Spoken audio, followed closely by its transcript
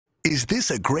Is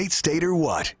This a Great State or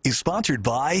What? Is sponsored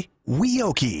by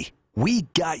WKY. We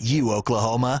got you,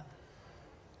 Oklahoma.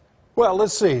 Well,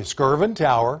 let's see. Skirvin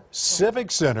Tower,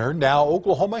 Civic Center, now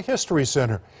Oklahoma History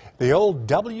Center. The old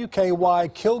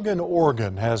WKY Kilgen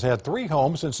Organ has had 3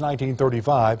 homes since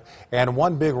 1935 and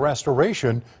 1 big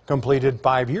restoration completed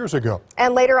 5 years ago.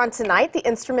 And later on tonight, the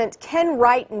instrument Ken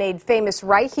Wright made famous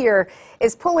right here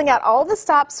is pulling out all the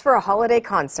stops for a holiday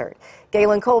concert.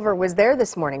 Galen Culver was there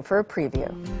this morning for a preview.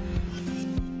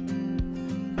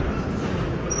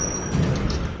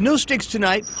 No sticks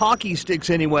tonight, hockey sticks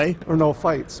anyway. Or no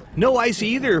fights. No ice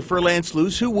either for Lance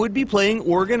Luce, who would be playing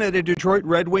organ at a Detroit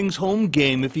Red Wings home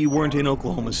game if he weren't in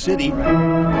Oklahoma City.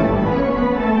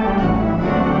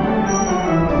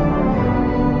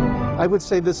 I would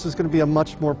say this is going to be a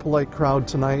much more polite crowd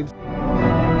tonight.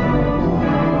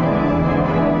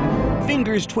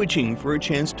 Fingers twitching for a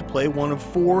chance to play one of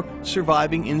 4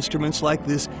 surviving instruments like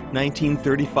this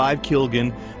 1935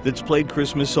 Kilgen that's played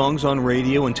Christmas songs on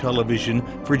radio and television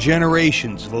for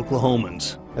generations of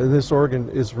Oklahomans. And this organ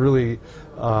is really,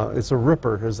 it's a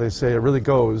ripper, as they say. It really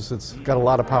goes. It's got a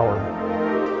lot of power.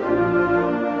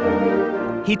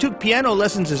 He took piano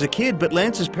lessons as a kid, but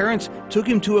Lance's parents took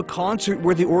him to a concert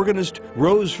where the organist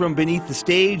rose from beneath the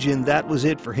stage, and that was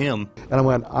it for him. And I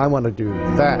went, I want to do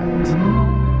that.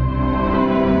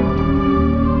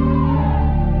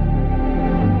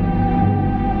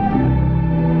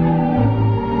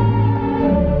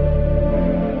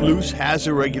 Luce has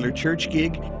a regular church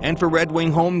gig and for Red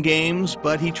Wing home games,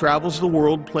 but he travels the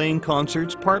world playing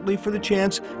concerts partly for the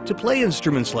chance to play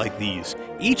instruments like these,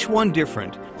 each one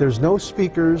different. There's no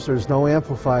speakers, there's no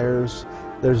amplifiers,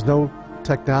 there's no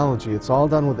technology. It's all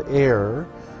done with air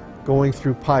going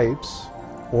through pipes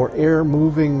or air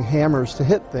moving hammers to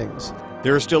hit things.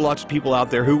 There are still lots of people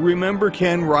out there who remember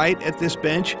Ken Wright at this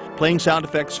bench, playing sound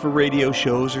effects for radio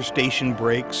shows or station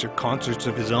breaks or concerts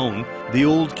of his own. The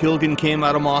old Kilgen came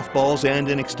out of mothballs and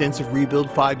an extensive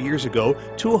rebuild 5 years ago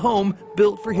to a home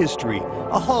built for history,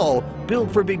 a hall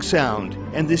built for big sound,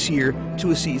 and this year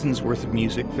to a season's worth of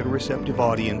music that a receptive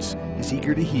audience is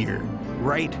eager to hear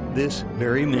right this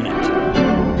very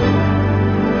minute.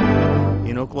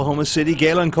 In Oklahoma City,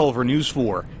 Galen Culver, News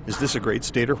 4. Is this a great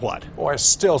state or what? Boy, it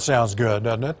still sounds good,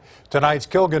 doesn't it? Tonight's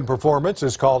Kilgen performance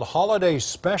is called Holiday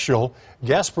Special.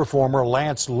 Guest performer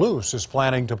Lance Luce is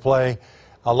planning to play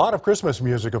a lot of Christmas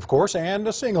music, of course, and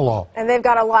a sing-along. And they've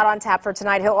got a lot on tap for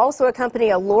tonight. He'll also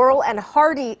accompany a Laurel and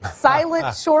Hardy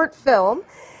silent short film.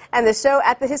 And the show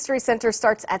at the History Center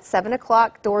starts at 7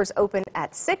 o'clock. Doors open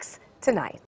at 6 tonight.